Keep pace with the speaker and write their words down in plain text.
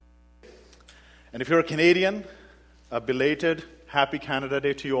And if you're a Canadian, a belated Happy Canada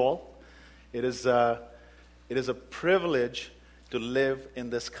Day to you all. It is a privilege to live in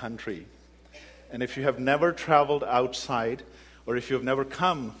this country. And if you have never traveled outside, or if you have never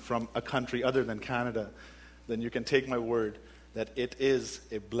come from a country other than Canada, then you can take my word that it is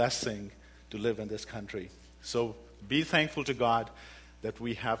a blessing to live in this country. So be thankful to God that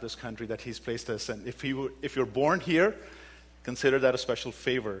we have this country that He's placed us in. If you're born here, consider that a special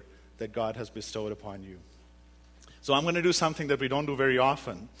favor that God has bestowed upon you. So I'm going to do something that we don't do very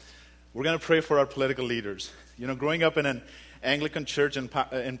often. We're going to pray for our political leaders. You know, growing up in an Anglican church in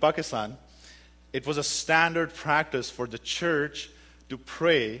Pakistan, it was a standard practice for the church to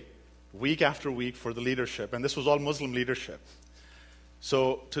pray week after week for the leadership. And this was all Muslim leadership.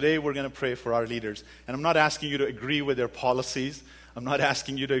 So today we're going to pray for our leaders. And I'm not asking you to agree with their policies. I'm not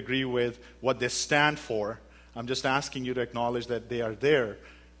asking you to agree with what they stand for. I'm just asking you to acknowledge that they are there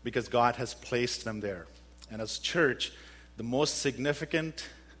because God has placed them there. And as church, the most significant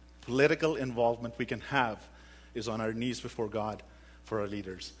political involvement we can have is on our knees before God for our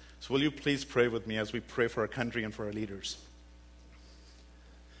leaders. So will you please pray with me as we pray for our country and for our leaders?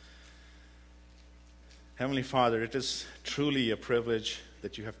 Heavenly Father, it is truly a privilege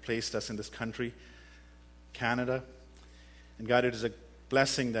that you have placed us in this country, Canada. And God, it is a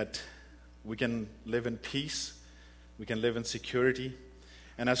blessing that we can live in peace, we can live in security.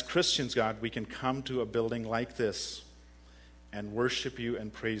 And as Christians, God, we can come to a building like this and worship you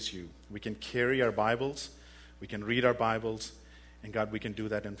and praise you. We can carry our Bibles, we can read our Bibles, and God, we can do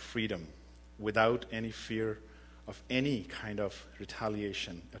that in freedom without any fear of any kind of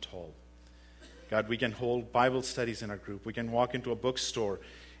retaliation at all. God, we can hold Bible studies in our group. We can walk into a bookstore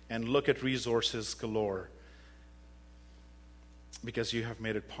and look at resources galore because you have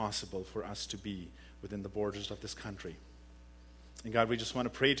made it possible for us to be within the borders of this country. And God, we just want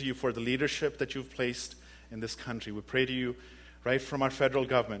to pray to you for the leadership that you've placed in this country. We pray to you right from our federal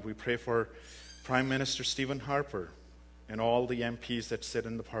government. We pray for Prime Minister Stephen Harper and all the MPs that sit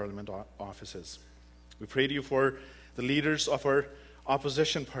in the Parliament offices. We pray to you for the leaders of our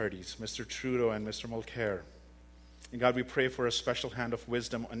opposition parties, Mr. Trudeau and Mr. Mulcair. And God, we pray for a special hand of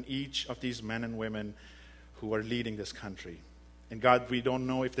wisdom on each of these men and women who are leading this country. And God, we don't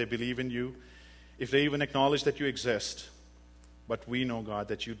know if they believe in you, if they even acknowledge that you exist. But we know, God,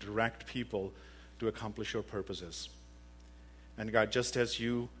 that you direct people to accomplish your purposes. And God, just as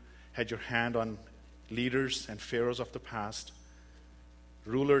you had your hand on leaders and pharaohs of the past,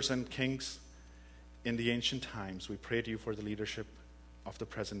 rulers and kings in the ancient times, we pray to you for the leadership of the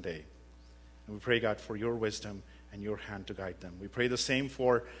present day. And we pray, God, for your wisdom and your hand to guide them. We pray the same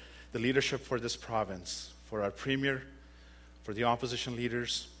for the leadership for this province, for our premier, for the opposition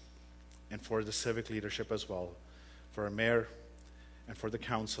leaders, and for the civic leadership as well, for our mayor, and for the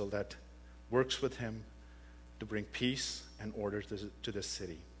council that works with him to bring peace and order to this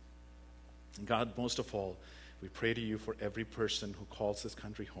city. And God, most of all, we pray to you for every person who calls this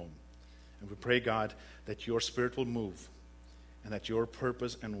country home. And we pray, God, that your Spirit will move and that your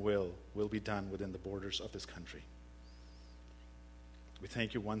purpose and will be done within the borders of this country. We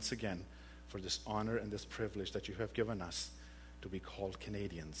thank you once again for this honor and this privilege that you have given us to be called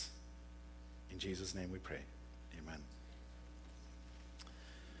Canadians. In Jesus' name we pray. Amen.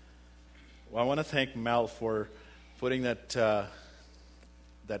 Well, I want to thank Mel for putting that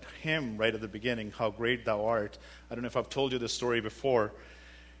hymn right at the beginning, How Great Thou Art. I don't know if I've told you this story before,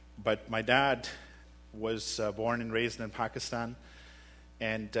 but my dad was born and raised in Pakistan,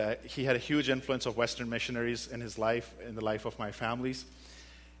 and he had a huge influence of Western missionaries in his life, in the life of my families.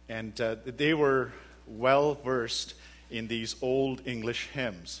 And they were well-versed in these old English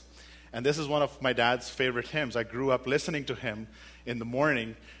hymns. And this is one of my dad's favorite hymns. I grew up listening to him in the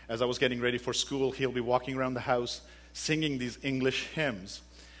morning as I was getting ready for school. He'll be walking around the house singing these English hymns.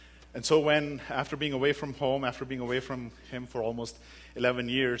 And so after being away from home, after being away from him for almost 11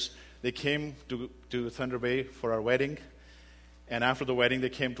 years, they came to Thunder Bay for our wedding. And after the wedding, they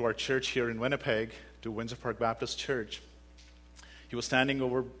came to our church here in Winnipeg, to Windsor Park Baptist Church. He was standing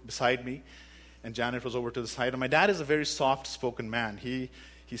over beside me, and Janet was over to the side. And my dad is a very soft-spoken man. He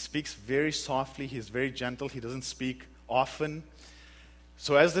speaks very softly. He's very gentle. He doesn't speak often.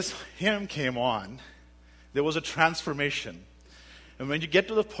 So as this hymn came on, there was a transformation. And when you get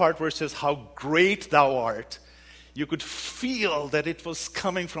to the part where it says, How great thou art, you could feel that it was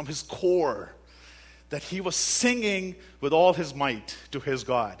coming from his core, that he was singing with all his might to his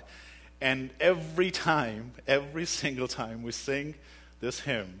God. And every single time we sing this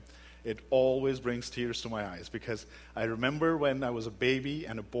hymn, it always brings tears to my eyes, because I remember when I was a baby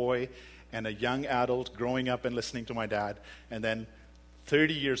and a boy and a young adult growing up and listening to my dad, and then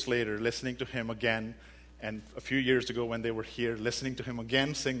 30 years later, listening to him again, and a few years ago when they were here, listening to him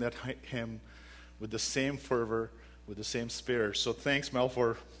again sing that hymn with the same fervor, with the same spirit. So thanks, Mel,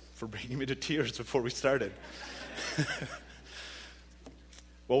 for bringing me to tears before we started.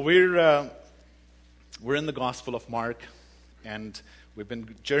 Well, we're in the Gospel of Mark, and we've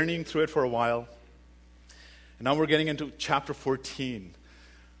been journeying through it for a while. And now we're getting into chapter 14.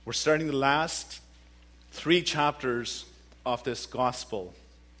 We're starting the last 3 chapters of this gospel,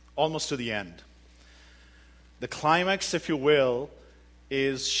 almost to the end. The climax, if you will,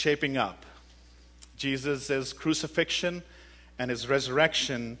 is shaping up. Jesus' crucifixion and his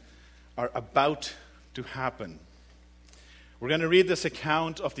resurrection are about to happen. We're going to read this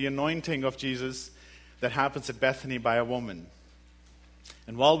account of the anointing of Jesus that happens at Bethany by a woman.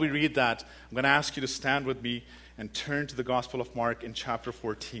 And while we read that, I'm going to ask you to stand with me and turn to the Gospel of Mark in chapter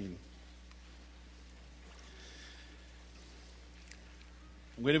 14.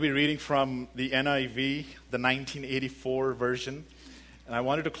 I'm going to be reading from the NIV, the 1984 version. And I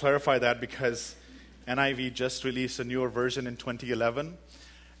wanted to clarify that because NIV just released a newer version in 2011.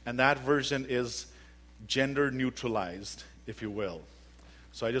 And that version is gender neutralized, if you will.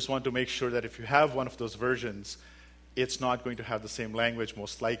 So I just want to make sure that if you have one of those versions, it's not going to have the same language,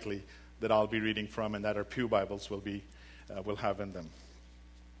 most likely, that I'll be reading from and that our Pew Bibles will have in them.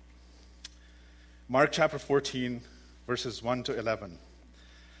 Mark chapter 14, verses 1 to 11.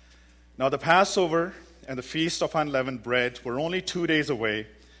 Now the Passover and the Feast of Unleavened Bread were only 2 days away,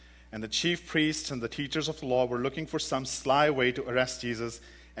 and the chief priests and the teachers of the law were looking for some sly way to arrest Jesus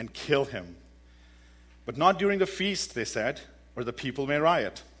and kill him. But not during the feast, they said, or the people may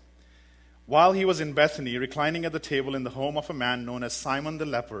riot. While he was in Bethany, reclining at the table in the home of a man known as Simon the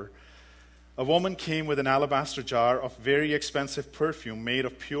leper, a woman came with an alabaster jar of very expensive perfume made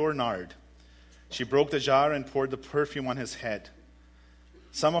of pure nard. She broke the jar and poured the perfume on his head.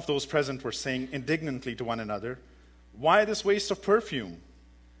 Some of those present were saying indignantly to one another, "Why this waste of perfume?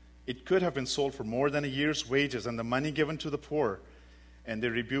 It could have been sold for more than a year's wages and the money given to the poor." And they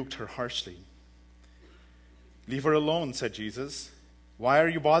rebuked her harshly. "Leave her alone," said Jesus. "Why are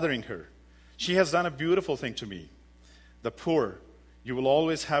you bothering her? She has done a beautiful thing to me. The poor you will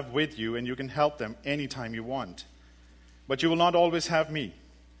always have with you, and you can help them anytime you want. But you will not always have me.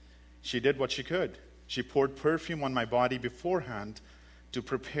 She did what she could. She poured perfume on my body beforehand to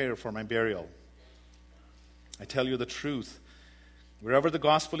prepare for my burial. I tell you the truth, wherever the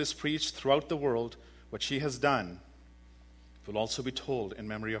gospel is preached throughout the world, what she has done will also be told in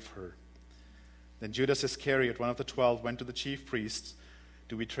memory of her." Then Judas Iscariot, one of the 12, went to the chief priests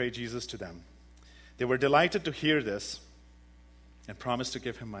to betray Jesus to them. They were delighted to hear this and promised to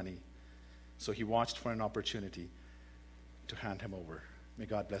give him money. So he watched for an opportunity to hand him over. May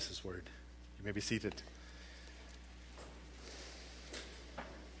God bless his word. You may be seated.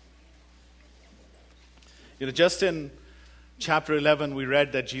 Just in chapter 11, we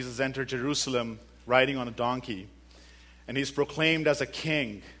read that Jesus entered Jerusalem riding on a donkey. And he's proclaimed as a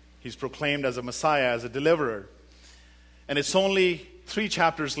king. He's proclaimed as a Messiah, as a deliverer. And it's only 3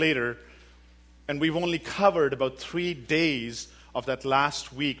 chapters later, and we've only covered about 3 days of that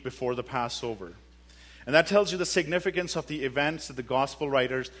last week before the Passover. And that tells you the significance of the events that the gospel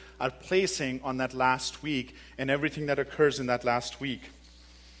writers are placing on that last week and everything that occurs in that last week.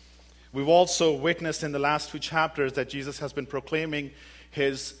 We've also witnessed in the last 2 chapters that Jesus has been proclaiming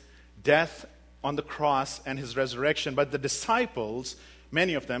his death on the cross and his resurrection. But the disciples,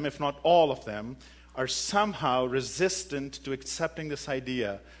 many of them, if not all of them, are somehow resistant to accepting this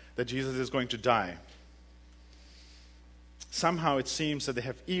idea that Jesus is going to die. Somehow it seems that they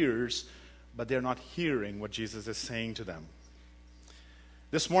have ears, but they're not hearing what Jesus is saying to them.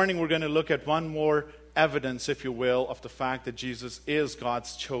 This morning we're going to look at one more evidence, if you will, of the fact that Jesus is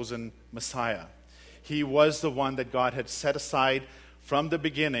God's chosen Messiah. He was the one that God had set aside from the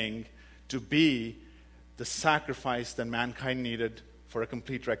beginning to be the sacrifice that mankind needed for a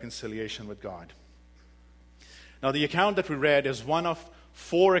complete reconciliation with God. Now, the account that we read is one of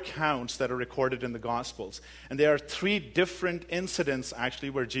 4 accounts that are recorded in the Gospels. And there are 3 different incidents,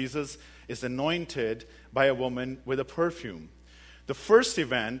 actually, where Jesus is anointed by a woman with a perfume. The first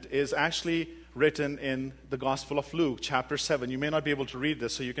event is actually written in the Gospel of Luke, chapter 7. You may not be able to read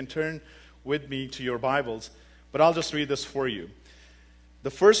this, so you can turn with me to your Bibles, but I'll just read this for you.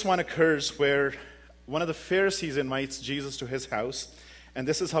 The first one occurs where one of the Pharisees invites Jesus to his house, and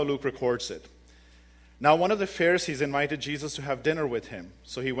this is how Luke records it. Now one of the Pharisees invited Jesus to have dinner with him,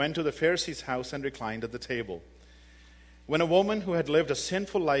 so he went to the Pharisee's house and reclined at the table. When a woman who had lived a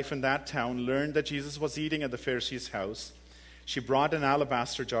sinful life in that town learned that Jesus was eating at the Pharisee's house, she brought an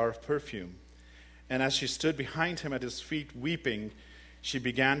alabaster jar of perfume. And as she stood behind him at his feet weeping, she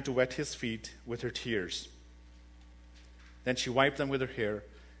began to wet his feet with her tears. Then she wiped them with her hair,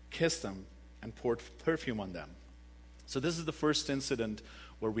 kissed them, and poured perfume on them. So this is the first incident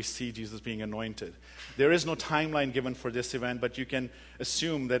where we see Jesus being anointed. There is no timeline given for this event, but you can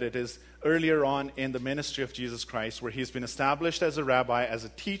assume that it is earlier on in the ministry of Jesus Christ, where he's been established as a rabbi, as a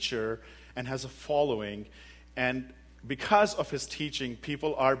teacher, and has a following. And because of his teaching,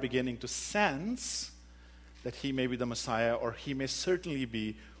 people are beginning to sense that he may be the Messiah, or he may certainly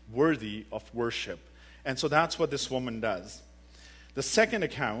be worthy of worship. And so that's what this woman does. The second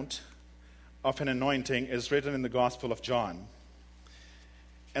account of an anointing is written in the Gospel of John.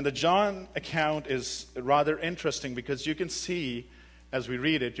 And the John account is rather interesting because you can see, as we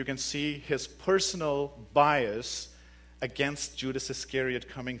read it, you can see his personal bias against Judas Iscariot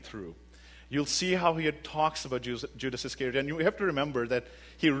coming through. You'll see how he talks about Judas Iscariot. And you have to remember that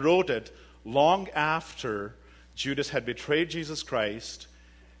he wrote it long after Judas had betrayed Jesus Christ,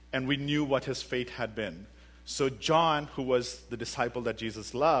 and we knew what his fate had been. So John, who was the disciple that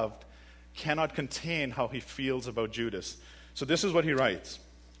Jesus loved, cannot contain how he feels about Judas. So this is what he writes.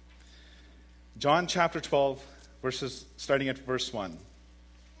 John chapter 12, starting at verse 1.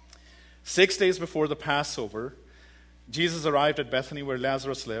 6 days before the Passover, Jesus arrived at Bethany where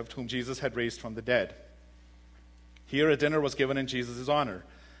Lazarus lived, whom Jesus had raised from the dead. Here a dinner was given in Jesus' honor.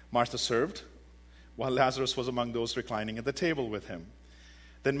 Martha served, while Lazarus was among those reclining at the table with him.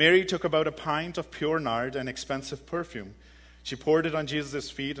 Then Mary took about a pint of pure nard, an expensive perfume. She poured it on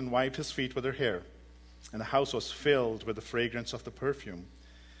Jesus' feet and wiped his feet with her hair. And the house was filled with the fragrance of the perfume.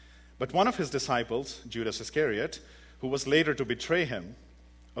 But one of his disciples, Judas Iscariot, who was later to betray him,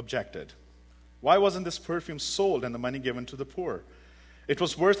 objected. Why wasn't this perfume sold and the money given to the poor? It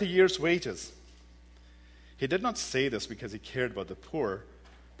was worth a year's wages. He did not say this because he cared about the poor,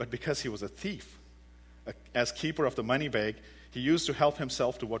 but because he was a thief. As keeper of the money bag, he used to help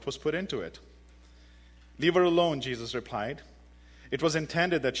himself to what was put into it. Leave her alone, Jesus replied. It was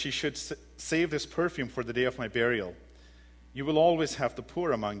intended that she should save this perfume for the day of my burial. You will always have the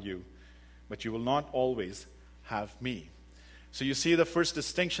poor among you, but you will not always have me. So you see the first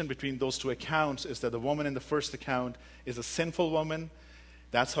distinction between those two accounts is that the woman in the first account is a sinful woman.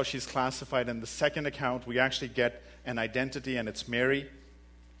 That's how she's classified. In the second account, we actually get an identity, and it's Mary.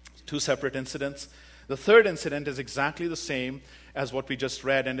 Two separate incidents. The third incident is exactly the same as what we just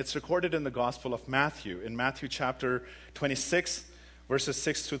read, and it's recorded in the Gospel of Matthew, in Matthew chapter 26, verses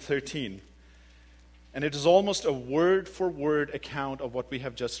 6 through 13. And it is almost a word-for-word account of what we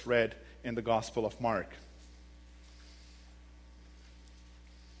have just read in the Gospel of Mark.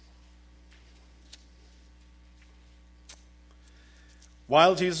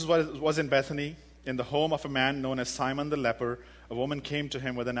 While Jesus was in Bethany, in the home of a man known as Simon the leper, a woman came to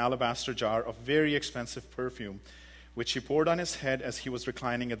him with an alabaster jar of very expensive perfume, which she poured on his head as he was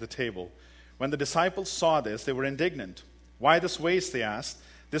reclining at the table. When the disciples saw this, they were indignant. Why this waste, they asked.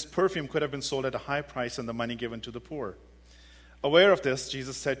 This perfume could have been sold at a high price and the money given to the poor. Aware of this,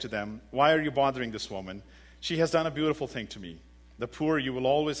 Jesus said to them, why are you bothering this woman? She has done a beautiful thing to me. The poor you will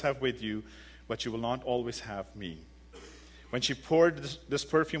always have with you, but you will not always have me. When she poured this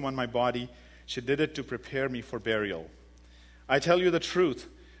perfume on my body, she did it to prepare me for burial. I tell you the truth,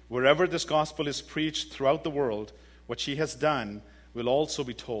 wherever this gospel is preached throughout the world, what she has done will also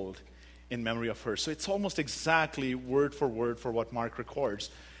be told in memory of her. So it's almost exactly word for what Mark records.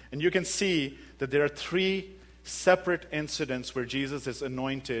 And you can see that there are three separate incidents where Jesus is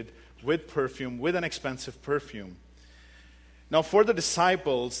anointed with perfume, with an expensive perfume. Now for the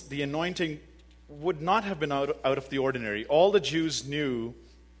disciples, the anointing would not have been out of the ordinary. All the Jews knew,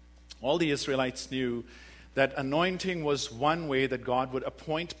 all the Israelites knew, that anointing was one way that God would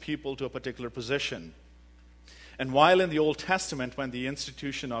appoint people to a particular position. And while in the Old Testament, when the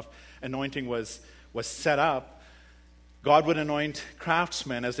institution of anointing was set up, God would anoint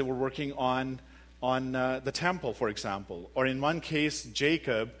craftsmen as they were working on the temple, for example. Or in one case,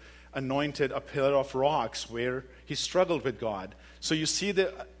 Jacob anointed a pillar of rocks where he struggled with God. So you see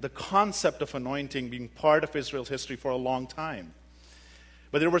the concept of anointing being part of Israel's history for a long time.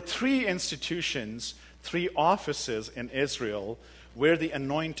 But there were three institutions, three offices in Israel where the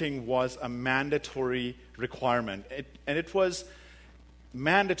anointing was a mandatory requirement. And it was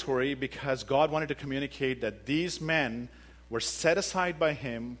mandatory because God wanted to communicate that these men were set aside by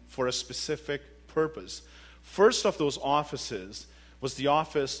him for a specific purpose. First of those offices was the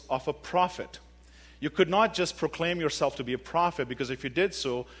office of a prophet. You could not just proclaim yourself to be a prophet, because if you did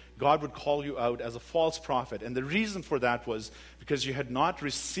so, God would call you out as a false prophet. And the reason for that was because you had not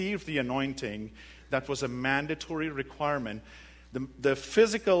received the anointing that was a mandatory requirement. The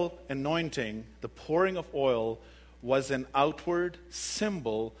physical anointing, the pouring of oil, was an outward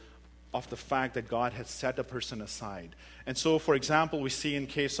symbol of the fact that God had set a person aside. And so, for example, we see in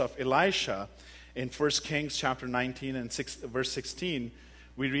case of Elisha, in 1 Kings chapter 19 and verse 16,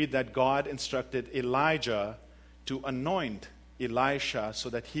 we read that God instructed Elijah to anoint Elisha so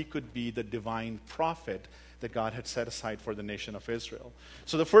that he could be the divine prophet that God had set aside for the nation of Israel.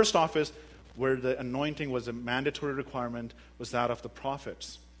 So the first office where the anointing was a mandatory requirement was that of the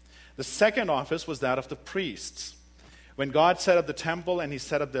prophets. The second office was that of the priests. When God set up the temple and he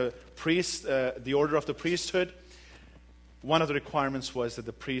set up the priests, the order of the priesthood, one of the requirements was that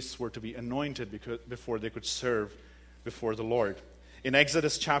the priests were to be anointed before they could serve before the Lord. In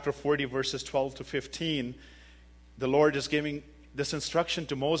Exodus chapter 40, verses 12 to 15, the Lord is giving this instruction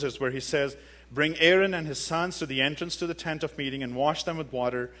to Moses where he says, "Bring Aaron and his sons to the entrance to the tent of meeting and wash them with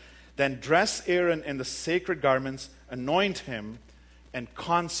water. Then dress Aaron in the sacred garments, anoint him, and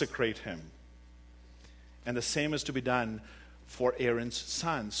consecrate him." And the same is to be done for Aaron's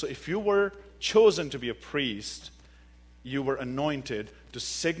sons. So if you were chosen to be a priest, you were anointed to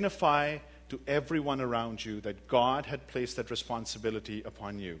signify to everyone around you that God had placed that responsibility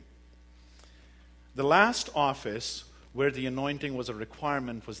upon you. The last office where the anointing was a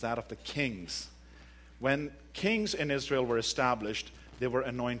requirement was that of the kings. When kings in Israel were established, they were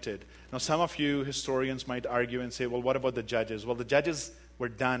anointed. Now, some of you historians might argue and say, well, what about the judges? Well, the judges were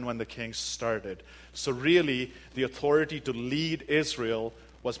done when the kings started. So really, the authority to lead Israel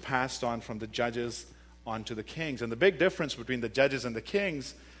was passed on from the judges onto the kings. And the big difference between the judges and the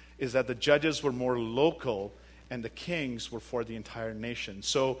kings is that the judges were more local and the kings were for the entire nation.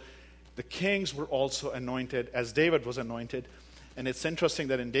 So the kings were also anointed as David was anointed. And it's interesting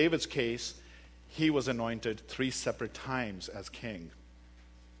that in David's case, he was anointed 3 separate times as king.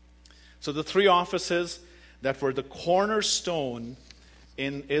 So the 3 offices that were the cornerstone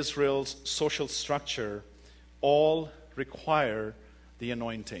in Israel's social structure all require the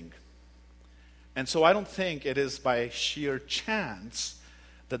anointing. And so I don't think it is by sheer chance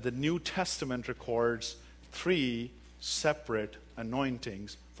that the New Testament records 3 separate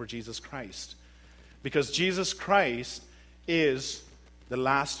anointings for Jesus Christ. Because Jesus Christ is the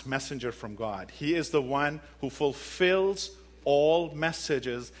last messenger from God. He is the one who fulfills all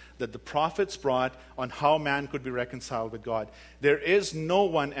messages that the prophets brought on how man could be reconciled with God. There is no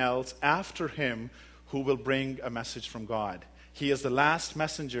one else after him who will bring a message from God. He is the last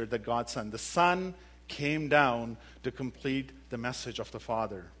messenger that God sent. The Son came down to complete the message of the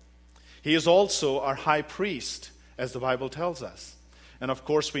Father. He is also our high priest, as the Bible tells us. And of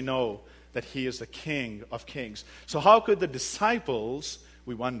course we know that he is the King of kings. So how could the disciples,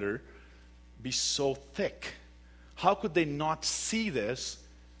 we wonder, be so thick? How could they not see this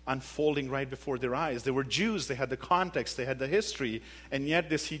unfolding right before their eyes? They were Jews, they had the context, they had the history, and yet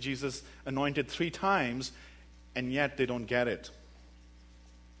they see Jesus anointed 3 times, and yet they don't get it.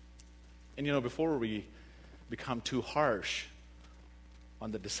 And before we become too harsh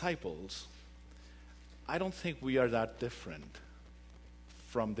on the disciples, I don't think we are that different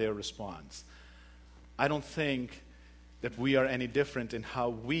from their response. I don't think that we are any different in how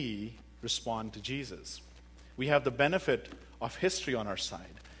we respond to Jesus. We have the benefit of history on our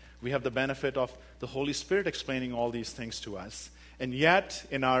side. We have the benefit of the Holy Spirit explaining all these things to us. And yet,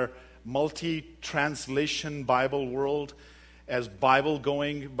 in our multi-translation Bible world, as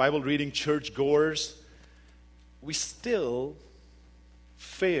Bible-reading church-goers, we still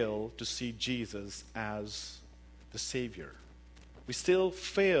fail to see Jesus as the Savior. We still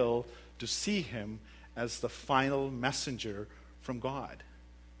fail to see him as the final messenger from God.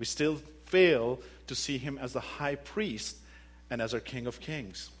 We still fail to see him as the high priest and as our King of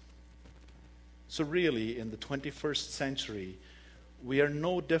Kings. So really, in the 21st century, we are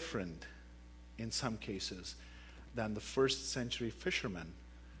no different, in some cases, than the first century fishermen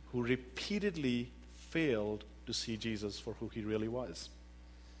who repeatedly failed to see Jesus for who he really was.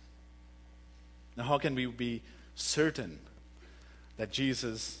 Now, how can we be certain that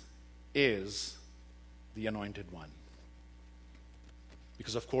Jesus is the anointed one?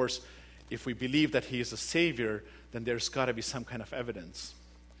 Because, of course, if we believe that he is a Savior, then there's got to be some kind of evidence.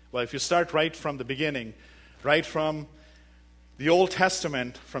 Well, if you start right from the beginning, right from the Old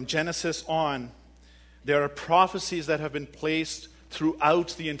Testament, from Genesis on, there are prophecies that have been placed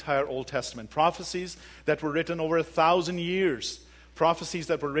throughout the entire Old Testament. Prophecies that were written over 1,000 years. Prophecies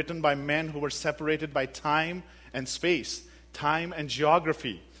that were written by men who were separated by time and space, time and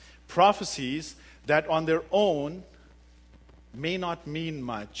geography. Prophecies that on their own may not mean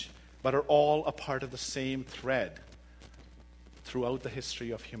much, but are all a part of the same thread throughout the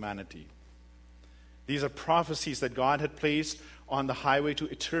history of humanity. These are prophecies that God had placed on the highway to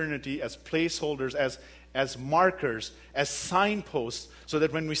eternity as placeholders, as as markers, as signposts, so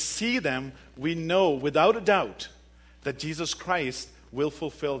that when we see them, we know without a doubt that Jesus Christ will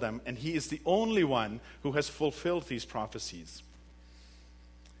fulfill them. And he is the only one who has fulfilled these prophecies.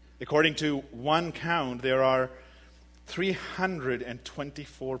 According to one count, there are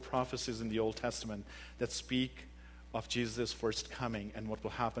 324 prophecies in the Old Testament that speak of Jesus' first coming and what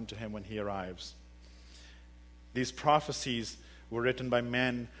will happen to him when he arrives. These prophecies were written by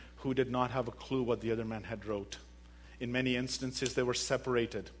men who did not have a clue what the other man had wrote. In many instances, they were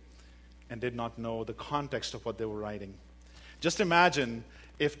separated and did not know the context of what they were writing. Just imagine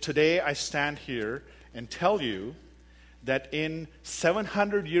if today I stand here and tell you that in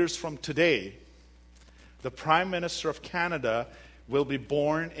 700 years from today, the Prime Minister of Canada will be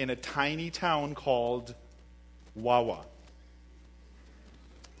born in a tiny town called Wawa.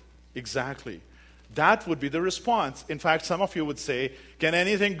 Exactly. That would be the response. In fact, some of you would say, can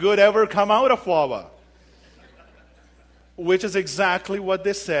anything good ever come out of Wawa? Which is exactly what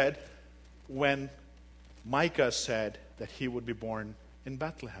they said when Micah said that he would be born in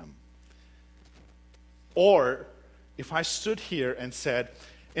Bethlehem. Or, if I stood here and said,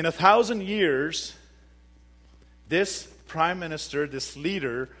 in 1,000 years, this prime minister, this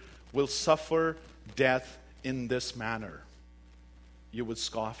leader, will suffer death in this manner, you would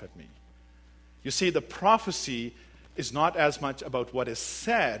scoff at me. You see, the prophecy is not as much about what is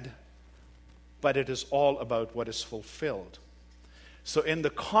said, but it is all about what is fulfilled. So in the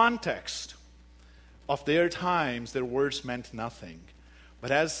context of their times, their words meant nothing.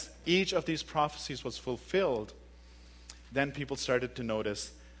 But as each of these prophecies was fulfilled, then people started to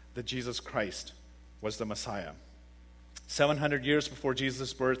notice that Jesus Christ was the Messiah. 700 years before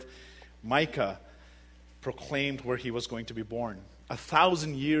Jesus' birth, Micah proclaimed where he was going to be born.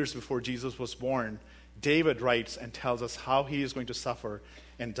 1,000 years before Jesus was born, David writes and tells us how he is going to suffer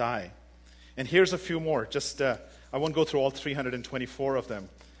and die. And here's a few more. I won't go through all 324 of them,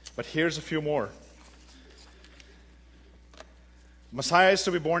 but here's a few more. Messiah is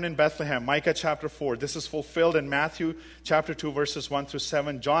to be born in Bethlehem, Micah chapter 4. This is fulfilled in Matthew chapter 2, verses 1 through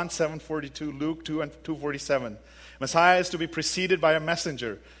 7, John 7:42, Luke 2 and 2:47. Messiah is to be preceded by a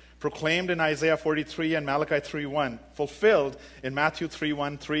messenger, proclaimed in Isaiah 43 and Malachi 3:1, fulfilled in Matthew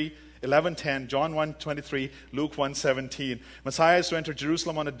 3:1, 3, 11:10, John 1:23, Luke 1:17. Messiah is to enter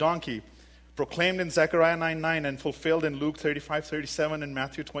Jerusalem on a donkey, proclaimed in Zechariah 9:9 and fulfilled in Luke 35:37 and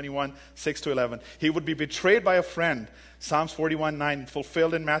Matthew 21, 6-11. He would be betrayed by a friend, Psalms 41:9,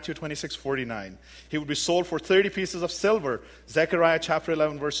 fulfilled in Matthew 26:49. He would be sold for 30 pieces of silver, Zechariah chapter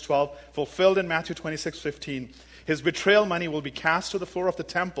 11, verse 12, fulfilled in Matthew 26:15. His betrayal money will be cast to the floor of the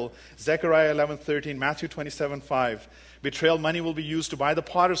temple, Zechariah 11:13, Matthew 27:5. Betrayal money will be used to buy the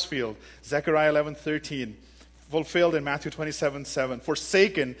potter's field, Zechariah 11:13. Fulfilled in Matthew 27:7,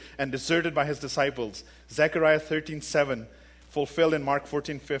 forsaken and deserted by his disciples, Zechariah 13:7, fulfilled in Mark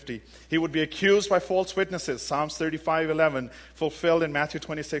 14:50. He would be accused by false witnesses, Psalms 35:11, fulfilled in Matthew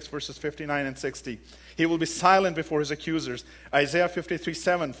 26, verses 59 and 60. He will be silent before his accusers, Isaiah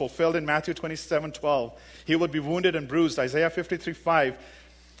 53:7, fulfilled in Matthew 27:12. He would be wounded and bruised, Isaiah 53:5,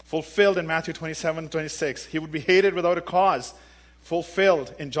 fulfilled in Matthew 27:26. He would be hated without a cause,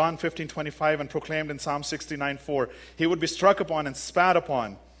 fulfilled in John 15:25 and proclaimed in Psalm 69:4. He would be struck upon and spat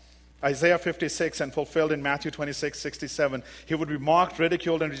upon, Isaiah 56, and fulfilled in Matthew 26:67. He would be mocked,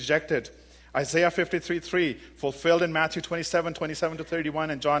 ridiculed, and rejected, Isaiah 53:3, fulfilled in Matthew 27:27-31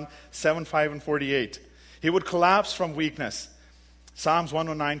 and John 7:5 and 48. He would collapse from weakness, Psalms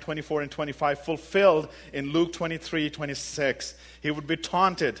 109, 24 and 25, fulfilled in Luke 23:26. He would be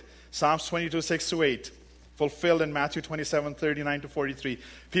taunted, Psalms 22, 6-8. Fulfilled in Matthew 27, 39-43.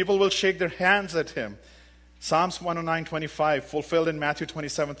 People will shake their hands at him. Psalms 109:25, fulfilled in Matthew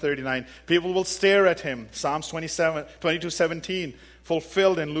 27:39. People will stare at him. Psalms 22:17,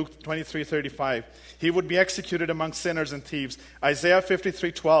 fulfilled in Luke 23:35. He would be executed among sinners and thieves. Isaiah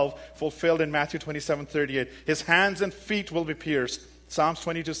 53:12, fulfilled in Matthew 27:38. His hands and feet will be pierced. Psalms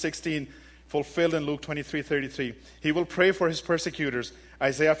 22:16, fulfilled in Luke 23:33. He will pray for his persecutors.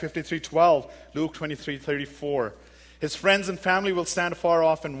 Isaiah 53:12, Luke 23:34. His friends and family will stand afar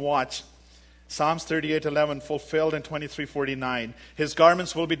off and watch. Psalms 38:11, fulfilled in 23:49. His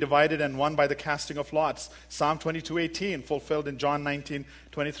garments will be divided and won by the casting of lots. Psalm 22:18, fulfilled in John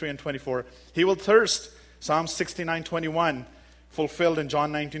 19:23 and 24. He will thirst. Psalm 69:21, fulfilled in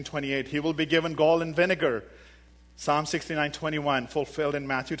John 19:28. He will be given gall and vinegar. Psalm 69:21, fulfilled in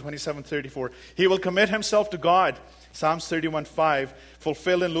Matthew 27:34. He will commit himself to God. Psalms 31:5,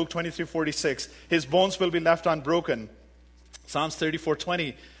 fulfilled in Luke 23:46. His bones will be left unbroken. Psalms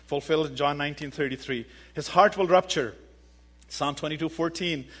 34:20, fulfilled in John 19:33. His heart will rupture. Psalm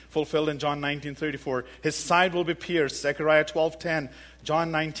 22:14, fulfilled in John 19:34. His side will be pierced, Zechariah 12:10,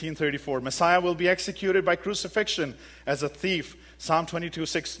 John 19:34. Messiah will be executed by crucifixion as a thief, Psalm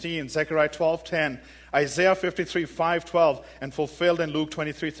 22:16, Zechariah 12:10, Isaiah 53:5-12, and fulfilled in Luke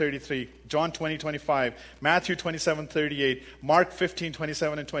 23:33, John 20:25, Matthew 27:38, Mark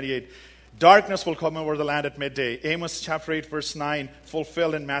 15:27 and 28. Darkness will come over the land at midday. Amos chapter 8, verse 9,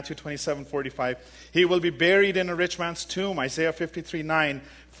 fulfilled in Matthew 27:45. He will be buried in a rich man's tomb, Isaiah 53:9,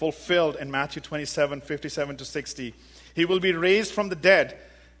 fulfilled in Matthew 27:57-60. He will be raised from the dead,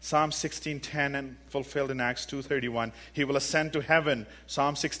 Psalm 16:10, and fulfilled in Acts 2:31. He will ascend to heaven,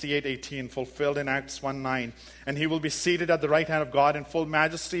 Psalm 68:18, fulfilled in Acts 1:9. And he will be seated at the right hand of God in full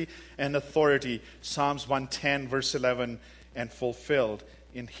majesty and authority, Psalms 110, verse 11, and fulfilled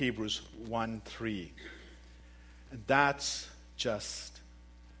in Hebrews 1:3. And that's just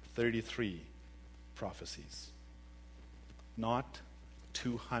 33 prophecies, not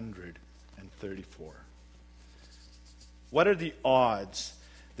 234. What are the odds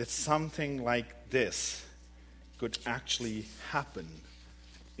that something like this could actually happen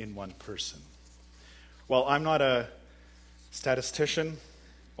in one person? Well, I'm not a statistician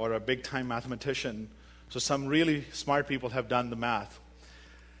or a big-time mathematician, so some really smart people have done the math.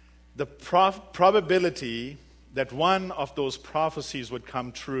 The probability that one of those prophecies would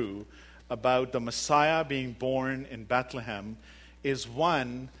come true about the Messiah being born in Bethlehem is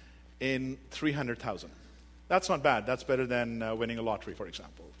 1 in 300,000. That's not bad. That's better than winning a lottery, for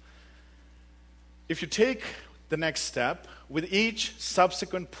example. If you take the next step, with each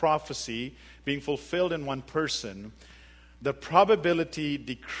subsequent prophecy being fulfilled in one person, the probability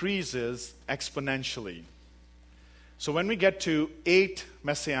decreases exponentially. So when we get to 8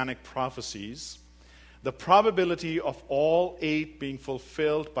 messianic prophecies, the probability of all 8 being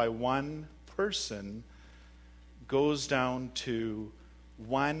fulfilled by one person goes down to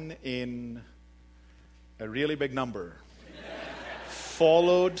 1 in a really big number,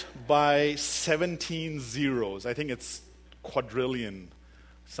 followed by 17 zeros. I think it's quadrillion.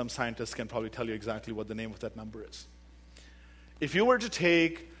 Some scientists can probably tell you exactly what the name of that number is. If you were to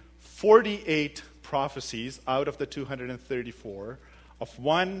take 48 prophecies out of the 234 of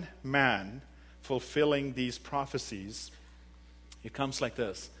one man fulfilling these prophecies, it comes like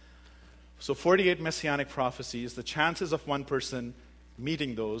this. So 48 messianic prophecies, the chances of one person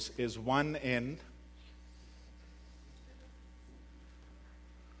meeting those is 1 in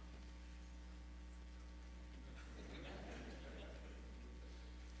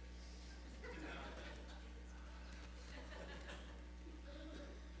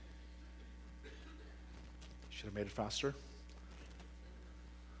should have made it faster.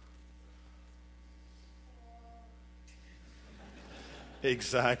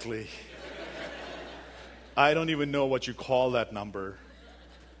 Exactly. I don't even know what you call that number.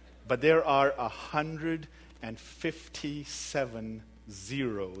 But there are 157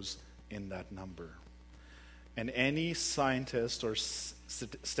 zeros in that number. And any scientist or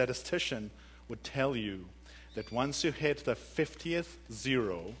statistician would tell you that once you hit the 50th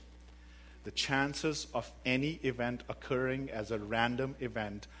zero, the chances of any event occurring as a random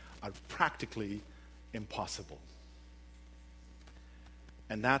event are practically impossible.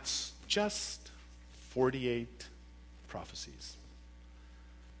 And that's just 48 prophecies.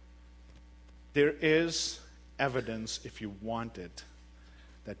 There is evidence, if you want it,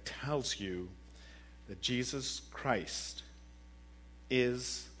 that tells you that Jesus Christ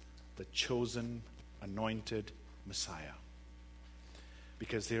is the chosen, anointed Messiah.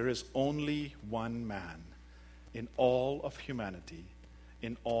 Because there is only one man in all of humanity,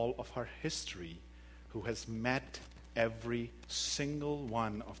 in all of our history, who has met every single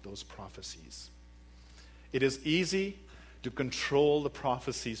one of those prophecies. It is easy to control the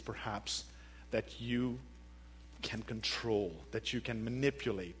prophecies, perhaps, that you can control, that you can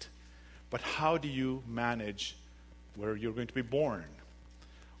manipulate. But how do you manage where you're going to be born?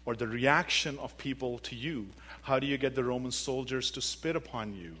 Or the reaction of people to you? How do you get the Roman soldiers to spit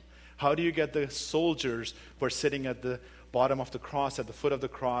upon you? How do you get the soldiers who are sitting at the bottom of the cross, at the foot of the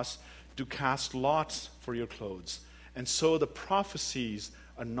cross, to cast lots for your clothes? And so the prophecies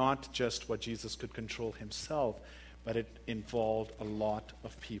are not just what Jesus could control himself, but it involved a lot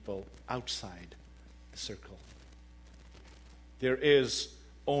of people outside the circle. There is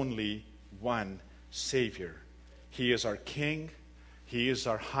only one Savior. He is our King. He is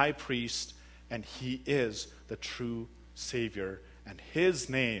our high priest, and he is the true Savior, and his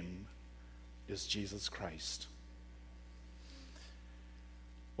name is Jesus Christ.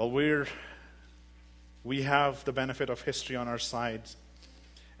 Well, we have the benefit of history on our side,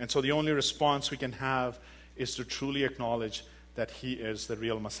 and so the only response we can have is to truly acknowledge that he is the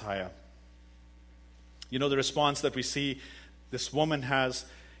real Messiah. You know, the response that we see this woman has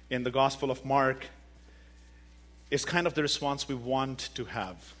in the Gospel of Mark is kind of the response we want to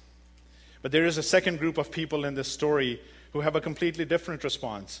have. But there is a second group of people in this story who have a completely different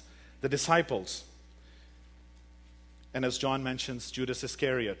response, the disciples. And as John mentions, Judas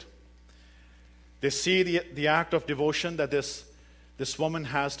Iscariot. They see the act of devotion that this woman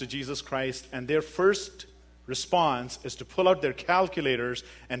has to Jesus Christ, and their first response is to pull out their calculators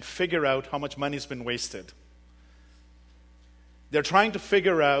and figure out how much money's been wasted. They're trying to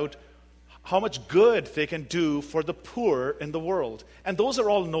figure out how much good they can do for the poor in the world. And those are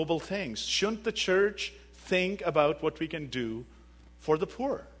all noble things. Shouldn't the church think about what we can do for the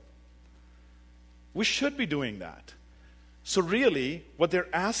poor? We should be doing that. So really, what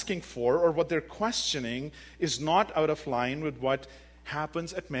they're asking for or what they're questioning is not out of line with what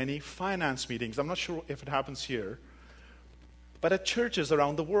happens at many finance meetings. I'm not sure if it happens here, but at churches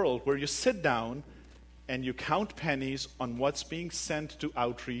around the world where you sit down and you count pennies on what's being sent to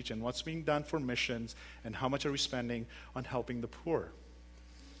outreach and what's being done for missions and how much are we spending on helping the poor.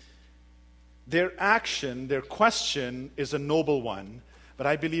 Their action, their question is a noble one, but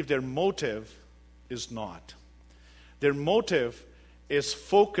I believe their motive is not. Their motive is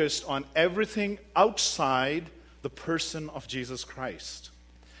focused on everything outside the person of Jesus Christ.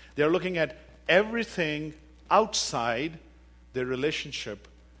 They're looking at everything outside their relationship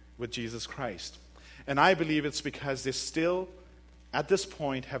with Jesus Christ. And I believe it's because they still, at this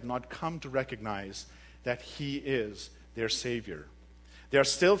point, have not come to recognize that He is their Savior. They are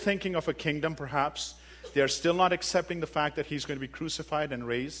still thinking of a kingdom, perhaps. They are still not accepting the fact that He's going to be crucified and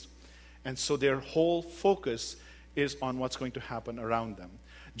raised. And so their whole focus is on what's going to happen around them.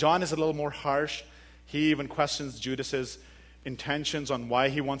 John is a little more harsh. He even questions Judas's intentions on why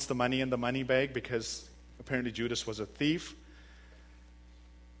he wants the money in the money bag, because apparently Judas was a thief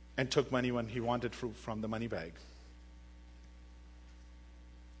and took money when he wanted from the money bag.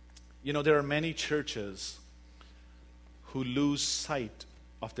 You know, there are many churches who lose sight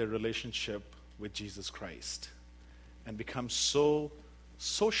of their relationship with Jesus Christ and become so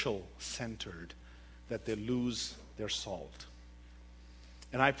social-centered that they lose their salt.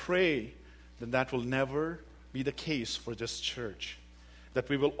 And I pray that that will never be the case for this church, that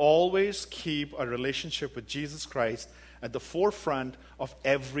we will always keep our relationship with Jesus Christ at the forefront of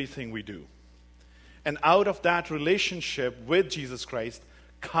everything we do. And out of that relationship with Jesus Christ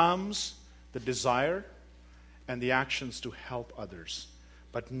comes the desire and the actions to help others,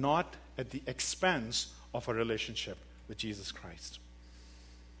 but not at the expense of a relationship with Jesus Christ.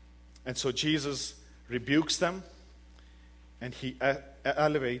 And so Jesus rebukes them, and He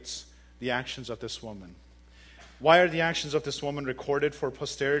elevates the actions of this woman. Why are the actions of this woman recorded for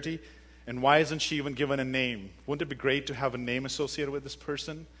posterity? And why isn't she even given a name? Wouldn't it be great to have a name associated with this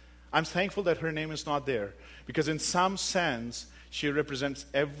person? I'm thankful that her name is not there, because in some sense, she represents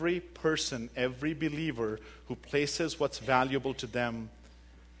every person, every believer who places what's valuable to them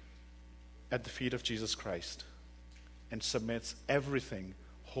at the feet of Jesus Christ and submits everything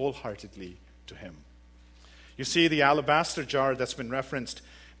wholeheartedly to Him. You see, the alabaster jar that's been referenced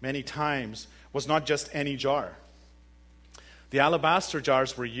many times was not just any jar. The alabaster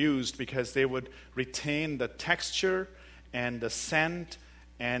jars were used because they would retain the texture and the scent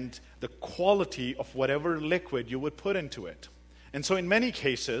and the quality of whatever liquid you would put into it. And so in many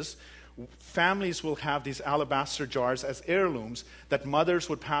cases, families will have these alabaster jars as heirlooms that mothers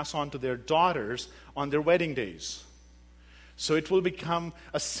would pass on to their daughters on their wedding days. So it will become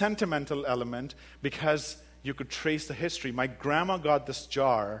a sentimental element because you could trace the history. My grandma got this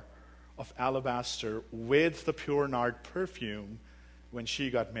jar of alabaster with the pure nard perfume when she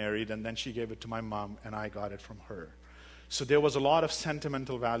got married, and then she gave it to my mom, and I got it from her. So there was a lot of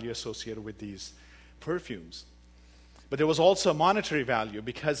sentimental value associated with these perfumes. But there was also a monetary value,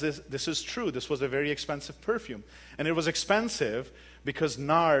 because this is true. This was a very expensive perfume. And it was expensive because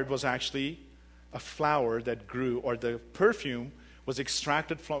nard was actually a flower that grew, or the perfume was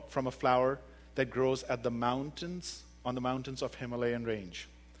extracted from a flower that grows at the mountains, on the mountains of Himalayan range.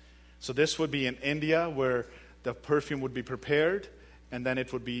 So this would be in India, where the perfume would be prepared, and then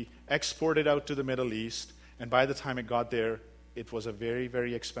it would be exported out to the Middle East. And by the time it got there, it was a very,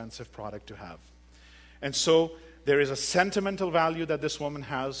 very expensive product to have. And so there is a sentimental value that this woman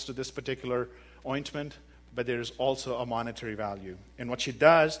has to this particular ointment, but there is also a monetary value. And what she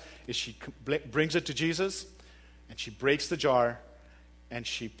does is she brings it to Jesus, and she breaks the jar, and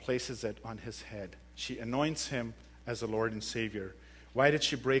she places it on His head. She anoints Him as the Lord and Savior. Why did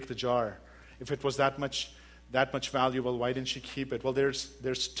she break the jar? If it was that much valuable, why didn't she keep it? Well,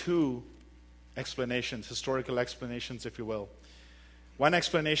 there's two explanations, historical explanations, if you will. One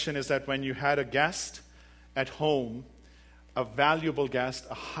explanation is that when you had a guest at home, a valuable guest,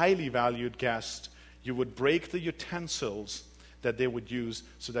 a highly valued guest, you would break the utensils that they would use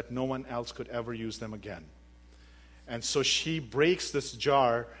so that no one else could ever use them again. And so she breaks this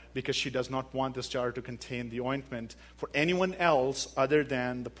jar because she does not want this jar to contain the ointment for anyone else other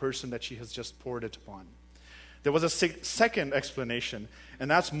than the person that she has just poured it upon. There was a second explanation, and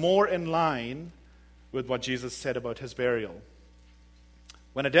that's more in line with what Jesus said about his burial.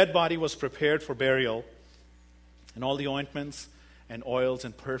 When a dead body was prepared for burial, and all the ointments and oils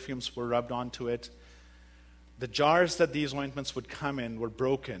and perfumes were rubbed onto it, the jars that these ointments would come in were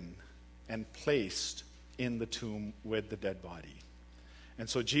broken and placed in the tomb with the dead body. And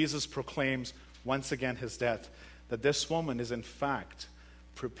so Jesus proclaims once again his death, that this woman is in fact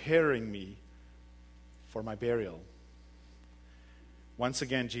preparing me for my burial. Once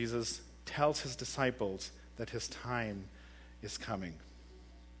again, Jesus tells his disciples that his time is coming.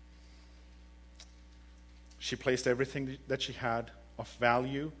 She placed everything that she had of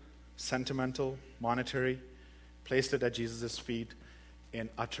value, sentimental, monetary, placed it at Jesus' feet in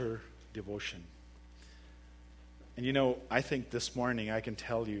utter devotion. And you know, I think this morning I can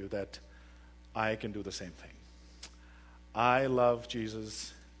tell you that I can do the same thing. I love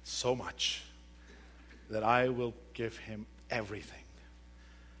Jesus so much that I will give him everything.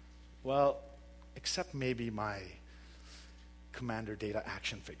 Well, except maybe my Commander Data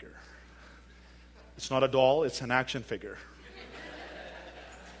action figure. It's not a doll, it's an action figure.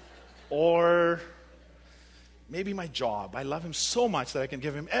 Or maybe my job. I love him so much that I can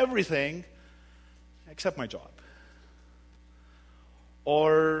give him everything except my job.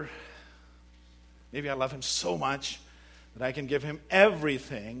 Or maybe I love him so much that I can give him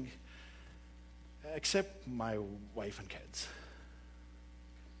everything except my wife and kids.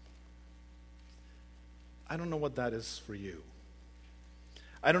 I don't know what that is for you.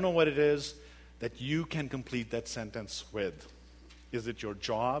 I don't know what it is that you can complete that sentence with. Is it your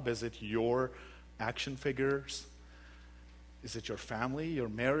job? Is it your action figures? Is it your family, your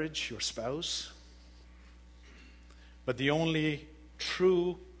marriage, your spouse? But the only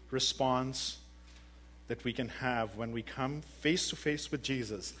true response that we can have when we come face to face with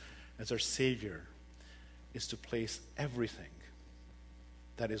Jesus as our Savior is to place everything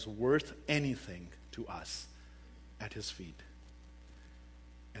that is worth anything to us at his feet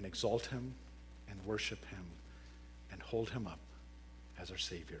and exalt him and worship him and hold him up as our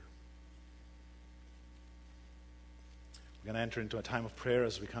Savior. We're going to enter into a time of prayer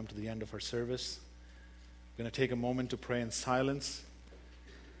as we come to the end of our service. We're going to take a moment to pray in silence.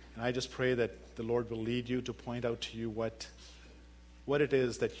 And I just pray that the Lord will lead you to point out to you what it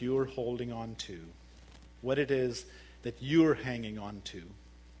is that you're holding on to, what it is that you're hanging on to,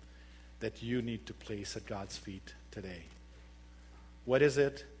 that you need to place at God's feet today. What is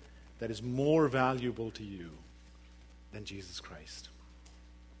it that is more valuable to you than Jesus Christ?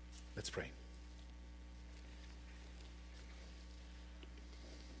 Let's pray.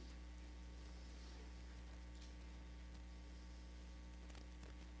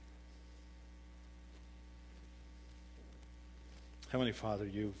 Heavenly Father,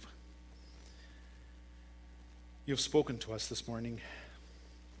 you've spoken to us this morning.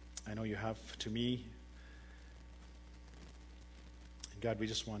 I know you have to me. And God, we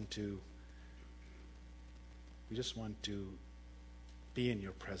just want to be in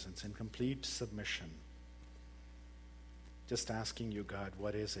your presence in complete submission. Just asking you, God,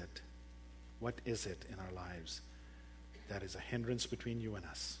 what is it? What is it in our lives that is a hindrance between you and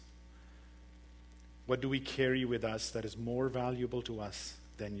us? What do we carry with us that is more valuable to us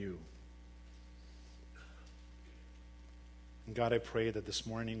than you? And God, I pray that this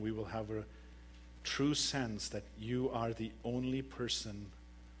morning we will have a true sense that you are the only person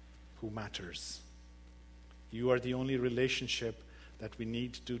who matters. You are the only relationship that we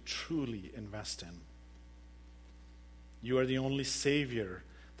need to truly invest in. You are the only Savior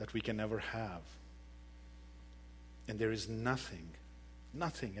that we can ever have. And there is nothing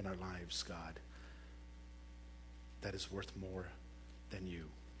in our lives, God, that is worth more than you.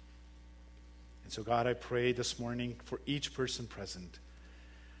 And so, God, I pray this morning for each person present,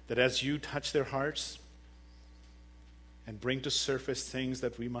 that as you touch their hearts and bring to surface things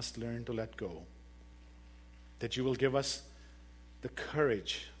that we must learn to let go, that you will give us the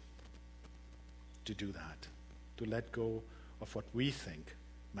courage to do that, to let go of what we think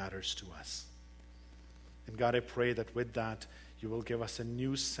matters to us. And God, I pray that with that, you will give us a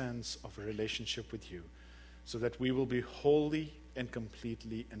new sense of a relationship with you, so that we will be wholly and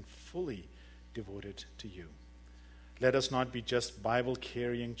completely and fully devoted to you. Let us not be just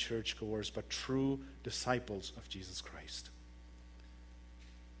Bible-carrying churchgoers, but true disciples of Jesus Christ.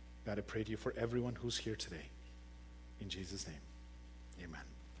 God, I pray to you for everyone who's here today. In Jesus' name, amen.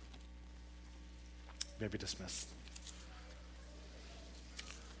 You may be dismissed.